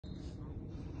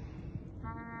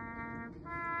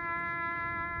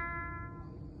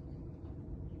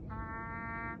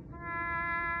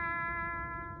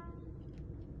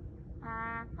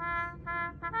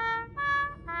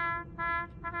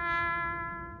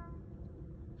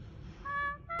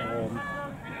You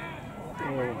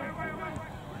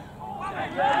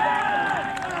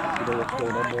know what's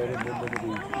going on there in one of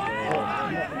these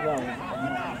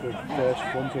the first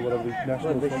front or whatever, the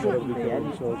national front, whatever they call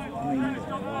themselves. I mean,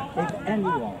 if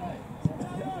anyone,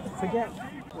 forget it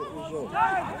was yours, but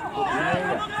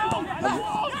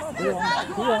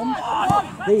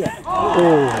here.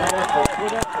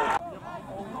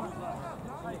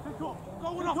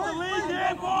 Going off the lead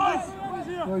here, boys!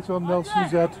 Right on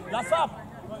Nelson's head. That's up!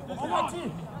 Penalty!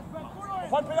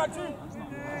 One penalty!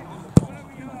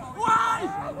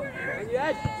 Wide!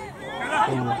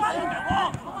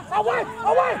 Away!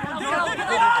 Away!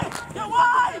 Get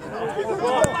wide!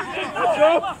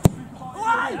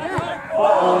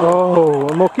 Oh,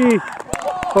 unlucky.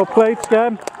 Well played,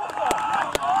 Skem.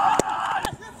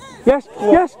 Yes,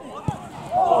 yes!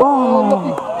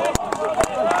 Oh!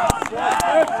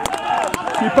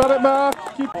 Keep at it, Mark.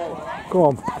 Keep. Come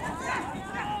on.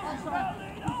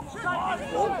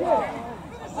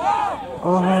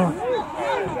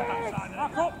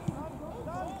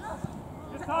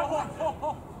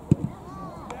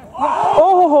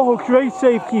 Oh, great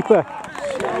save, keeper.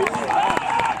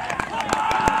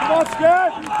 Come on,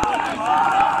 Skem.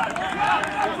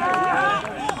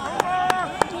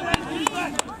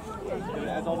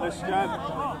 Head on this, Skem.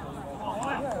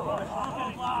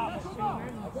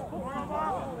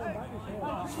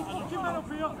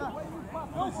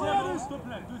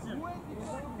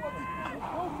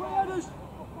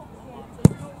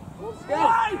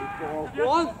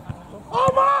 One. Oh,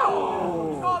 man!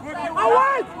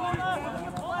 Away!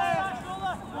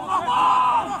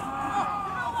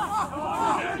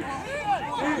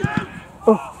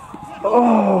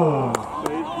 Oh!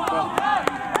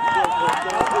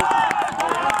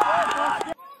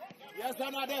 Yes,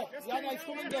 Dana there. Dana is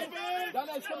coming there.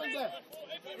 Dana is coming there.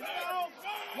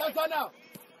 Yes, Dana.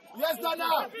 Yes, Dana.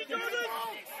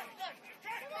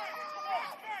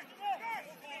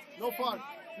 No fun.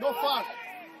 No fun.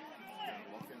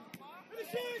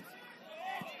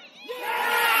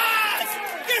 Yes!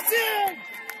 Get him!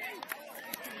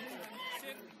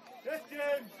 Get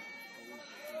him!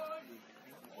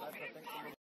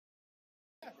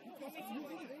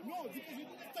 No,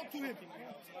 talk to him.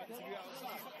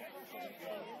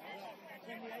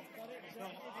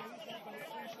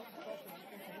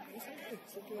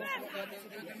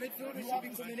 The midfielder should be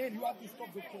coming in. You have to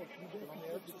stop the ball.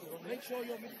 Make sure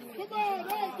your midfielder. Come on, no,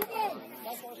 come on, come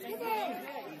on.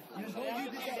 You know you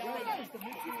did that right.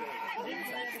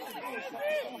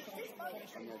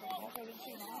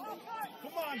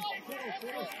 Come on,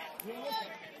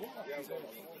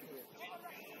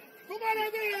 come on,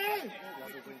 Eddie!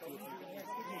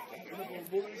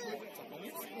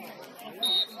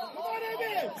 Come on,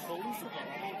 Eddie!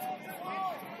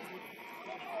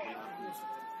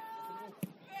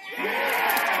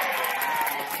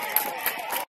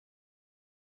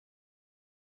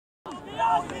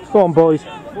 Go on, boys. I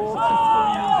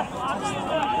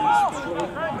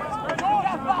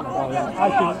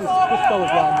think this goes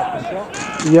round up the shot.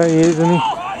 Yeah, he is, isn't he?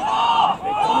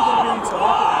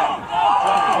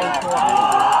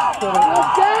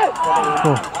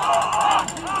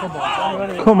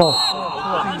 Come on.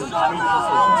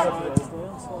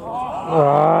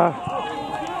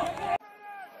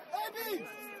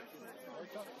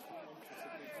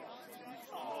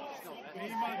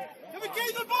 Can we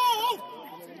keep the ball?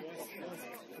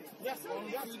 Yes, yes.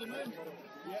 Yes,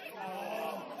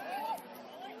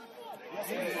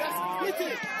 hit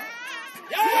it.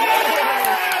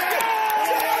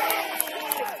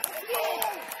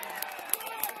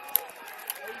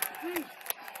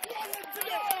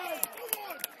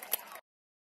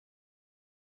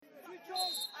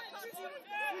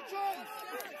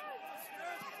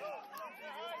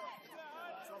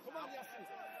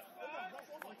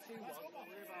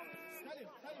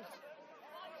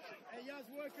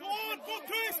 Come on,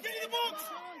 Chris, get in the box!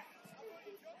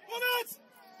 On it!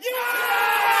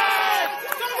 Yeah!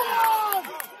 Come on!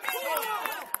 Come on!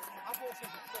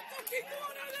 Fucking go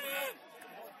on, Adam!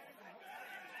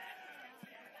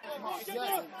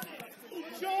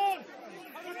 John!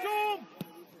 Come!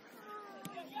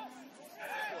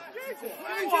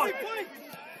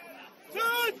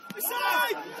 Turn!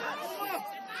 Aside!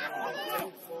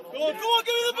 Go on,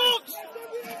 get in the box!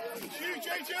 Shoot,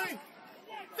 JJ!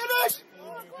 Finish!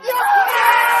 Yeah!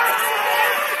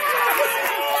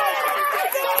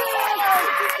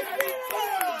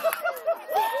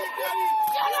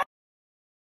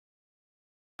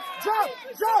 Jump!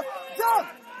 Jump! Jump!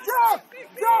 Jump!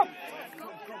 Jump!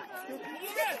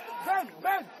 Bang!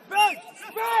 Bang! Bang!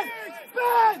 Bang!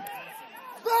 Bang!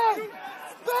 Bang!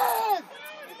 Bang!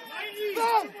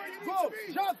 Bang! Go!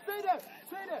 Jump, stay there.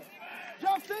 Stay there.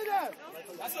 Jump, stay there.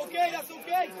 That's okay, that's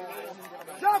okay.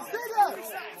 Jump, stay there.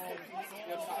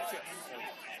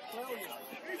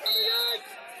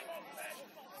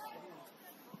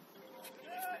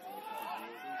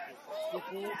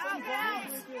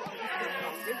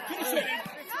 Finish it.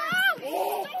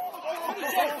 Oh!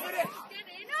 Finish it.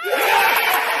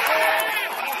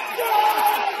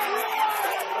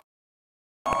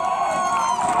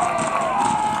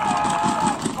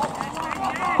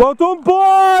 Well done,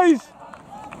 boys!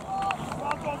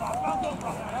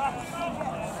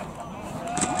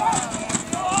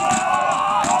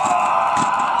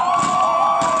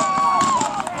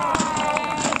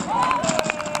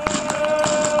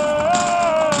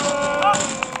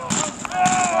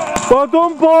 Well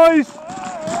done, boys!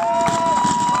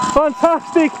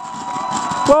 Fantastic!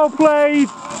 Well played!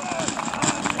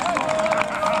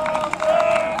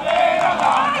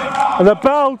 And the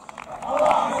belt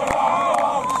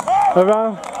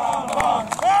around.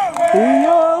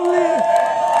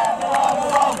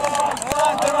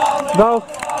 Belt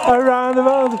around the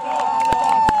road.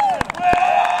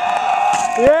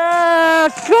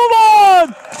 Yes! Come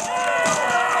on!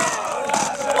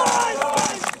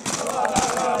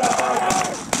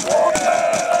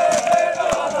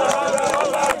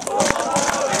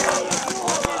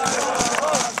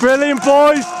 Brilliant,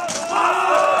 boys!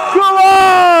 Come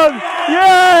on!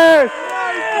 Yes!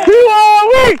 Who are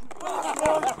we?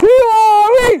 Who are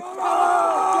we?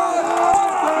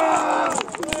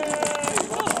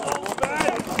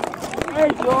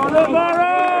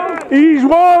 He's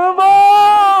one of them!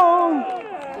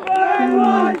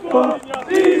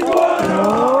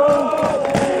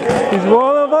 He's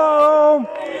one of them!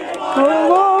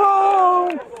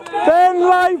 Ben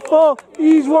Lightfoot,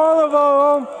 he's one of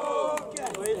them!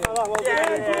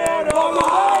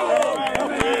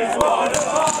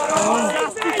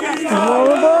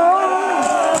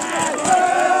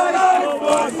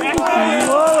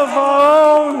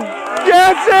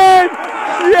 Gets it!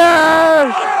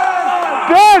 Yes!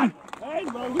 Ben!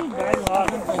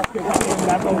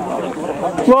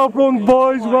 Well done,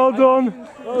 boys, well done.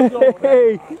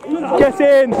 Hey, get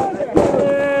in!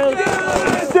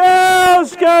 Still!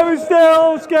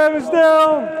 Skelmersdale!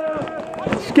 Skelmersdale!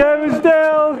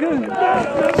 Skelmersdale!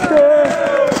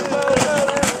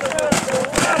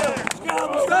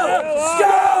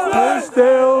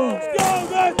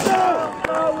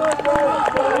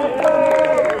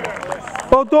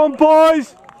 Well done,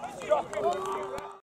 boys!